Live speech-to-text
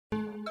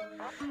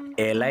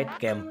Eliete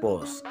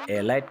Campos.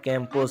 Eliete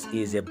Campos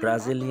is a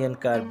Brazilian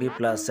curvy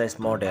plus-size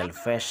model,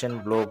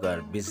 fashion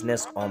blogger,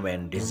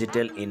 businesswoman,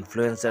 digital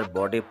influencer,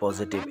 body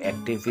positive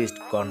activist,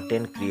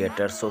 content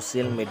creator,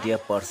 social media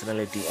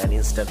personality, and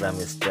Instagram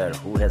star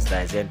who has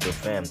risen to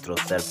fame through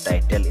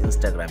self-titled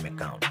Instagram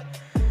account.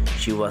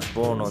 She was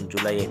born on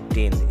July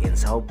 18th in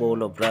Sao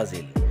Paulo,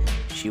 Brazil.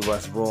 She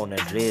was born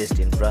and raised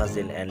in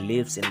Brazil and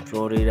lives in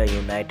Florida,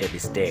 United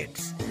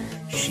States.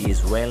 She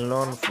is well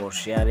known for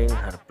sharing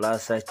her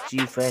plus-size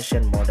cheap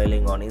fashion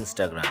modeling on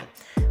Instagram,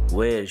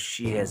 where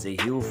she has a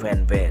huge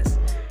fan base.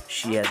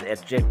 She has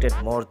attracted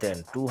more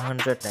than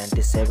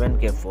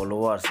 297k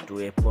followers to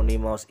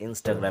eponymous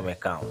Instagram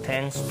account,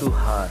 thanks to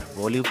her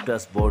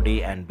voluptuous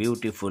body and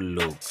beautiful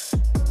looks.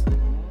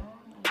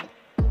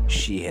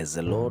 She has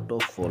a lot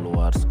of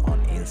followers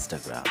on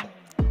Instagram.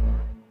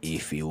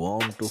 If you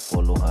want to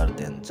follow her,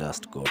 then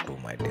just go to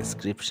my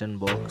description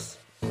box.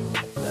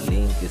 The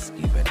link is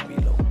given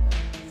below.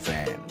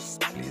 Friends,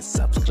 please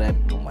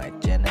subscribe to my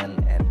channel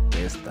and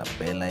press the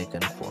bell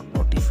icon for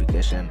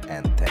notification,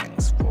 and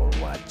thanks for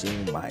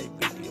watching my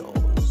video.